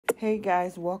Hey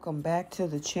guys, welcome back to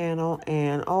the channel.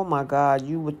 And oh my God,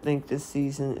 you would think this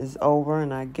season is over,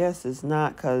 and I guess it's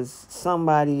not, because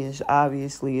somebody is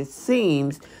obviously, it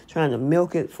seems, trying to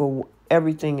milk it for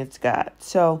everything it's got.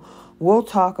 So we'll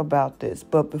talk about this.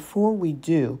 But before we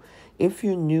do, if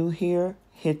you're new here,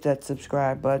 hit that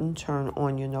subscribe button, turn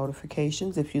on your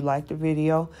notifications. If you like the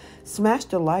video, smash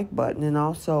the like button, and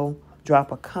also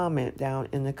drop a comment down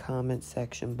in the comment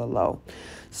section below.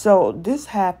 So this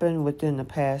happened within the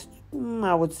past,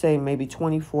 I would say maybe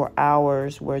 24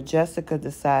 hours, where Jessica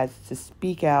decides to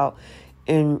speak out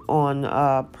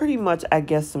on pretty much, I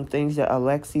guess, some things that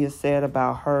Alexia said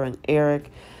about her and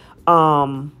Eric.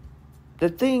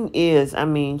 The thing is, I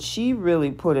mean, she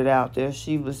really put it out there.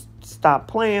 She was, stop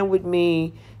playing with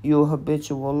me, you're a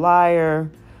habitual liar.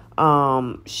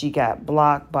 She got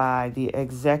blocked by the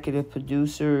executive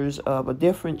producers of a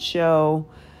different show.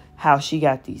 How she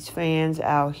got these fans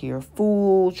out here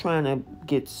fooled, trying to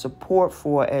get support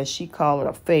for, as she called it,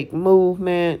 a fake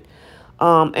movement.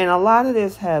 And a lot of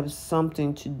this has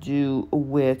something to do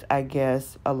with, I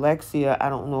guess, Alexia. I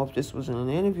don't know if this was in an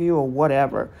interview or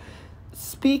whatever,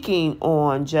 speaking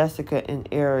on Jessica and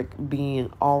Eric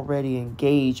being already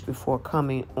engaged before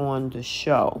coming on the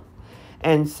show.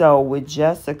 And so with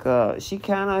Jessica, she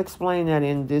kind of explained that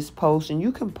in this post, and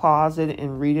you can pause it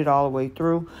and read it all the way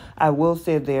through. I will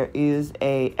say there is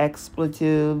a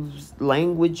expletives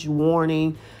language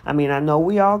warning. I mean, I know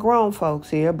we all grown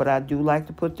folks here, but I do like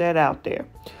to put that out there.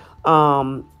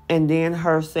 And then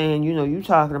her saying, you know, you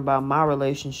talking about my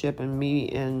relationship and me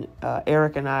and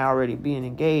Eric and I already being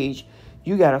engaged.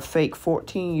 You got a fake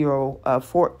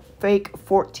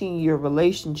 14-year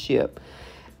relationship.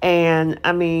 And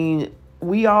I mean,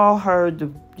 we all heard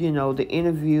the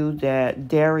interview that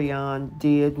Darion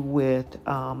did with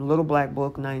Little Black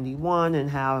Book 91, and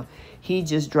how he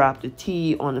just dropped a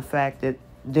T on the fact that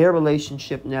their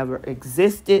relationship never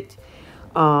existed,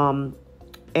 and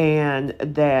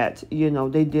that, you know,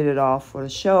 they did it all for the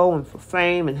show and for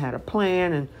fame and had a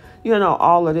plan and, you know,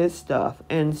 all of this stuff.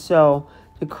 And so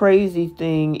the crazy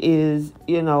thing is,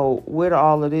 you know, with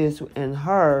all of this and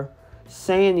her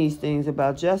saying these things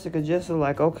about Jessica, just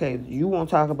like, okay, you won't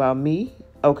talk about me?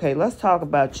 Okay, let's talk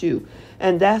about you.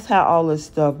 And that's how all this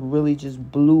stuff really just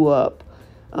blew up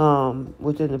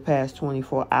within the past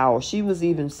 24 hours. She was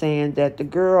even saying that the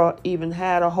girl even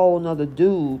had a whole nother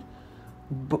dude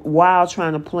while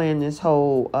trying to plan this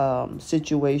whole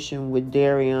situation with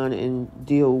Darion and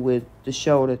deal with the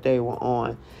show that they were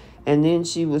on. And then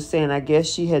she was saying, I guess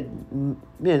she had,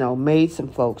 you know, made some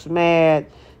folks mad,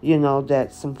 you know,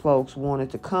 that some folks wanted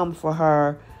to come for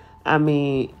her. I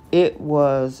mean, it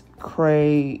was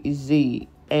crazy.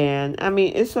 And I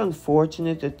mean, it's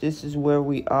unfortunate that this is where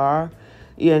we are,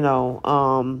 you know,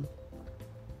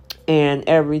 and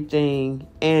everything.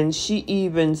 And she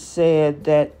even said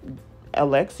that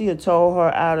Alexia told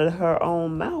her out of her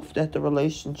own mouth that the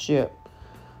relationship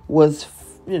was,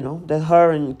 you know, that her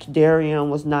and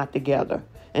Darion was not together,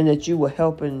 and that you were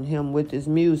helping him with his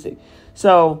music.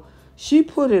 So she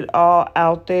put it all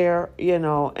out there, you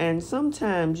know, and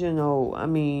sometimes, you know, I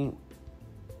mean,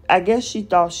 I guess she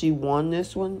thought she won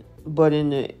this one, but in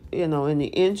the, you know, in the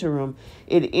interim,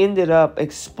 it ended up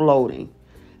exploding.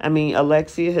 I mean,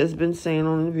 Alexia has been saying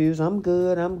on interviews, I'm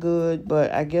good,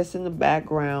 but I guess in the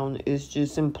background it's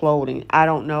just imploding. I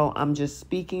don't know. I'm just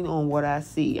speaking on what I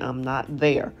see. I'm not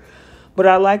there. But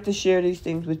I like to share these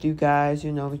things with you guys,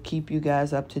 you know, to keep you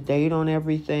guys up to date on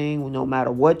everything, no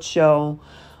matter what show.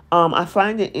 I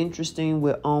find it interesting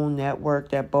with OWN Network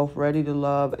that both Ready to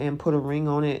Love and Put a Ring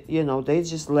on It, you know, they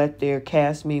just let their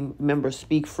cast members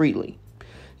speak freely.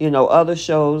 You know, other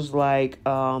shows like,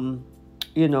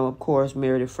 you know, of course,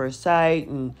 Married at First Sight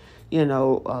and, you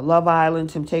know, Love Island,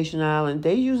 Temptation Island,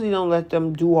 they usually don't let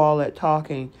them do all that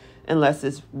talking unless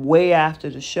it's way after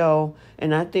the show.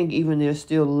 And I think even there's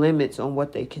still limits on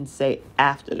what they can say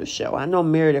after the show. I know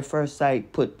Married at First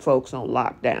Sight put folks on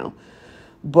lockdown.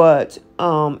 But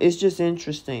it's just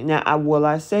interesting. Now,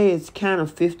 I say it's kind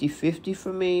of 50-50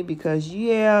 for me, because,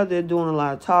 yeah, they're doing a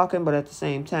lot of talking, but at the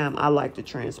same time, I like the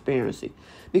transparency,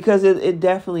 because it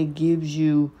definitely gives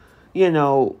you, you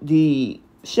know, the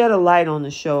shed a light on the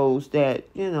shows that,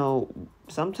 you know,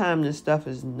 sometimes this stuff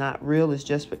is not real. It's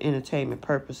just for entertainment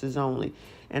purposes only.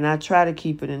 And I try to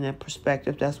keep it in that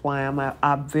perspective. That's why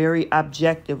I'm very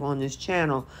objective on this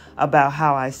channel about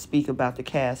how I speak about the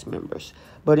cast members.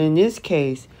 But in this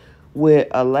case, with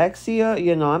Alexia,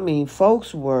 you know, I mean,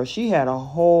 she had a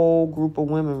whole group of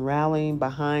women rallying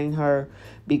behind her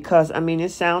because, I mean,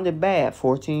 it sounded bad.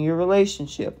 14-year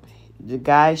relationship. The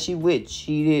guy she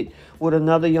cheated with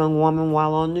another young woman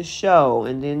while on the show.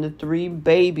 And then the 3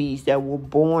 babies that were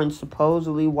born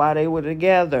supposedly while they were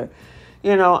together.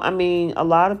 You know, I mean, a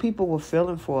lot of people were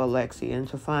feeling for Alexia. And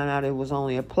to find out it was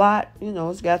only a plot, you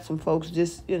know, it's got some folks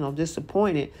just, you know,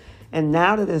 disappointed. And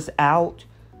now that it's out,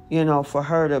 you know, for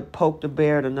her to poke the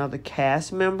bear at another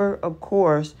cast member, of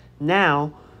course,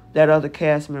 now that other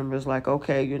cast member is like,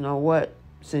 okay, you know what?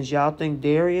 Since y'all think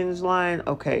Darion is lying,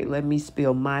 okay, let me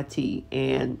spill my tea.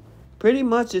 And pretty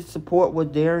much it support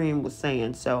what Darion was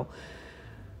saying. So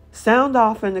sound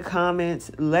off in the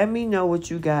comments. Let me know what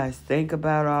you guys think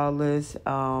about all this.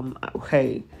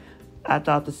 Hey, I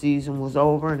thought the season was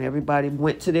over and everybody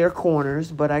went to their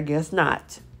corners, but I guess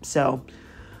not. So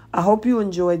I hope you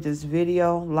enjoyed this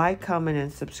video. Like, comment,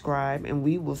 and subscribe, and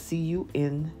we will see you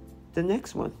in the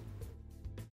next one.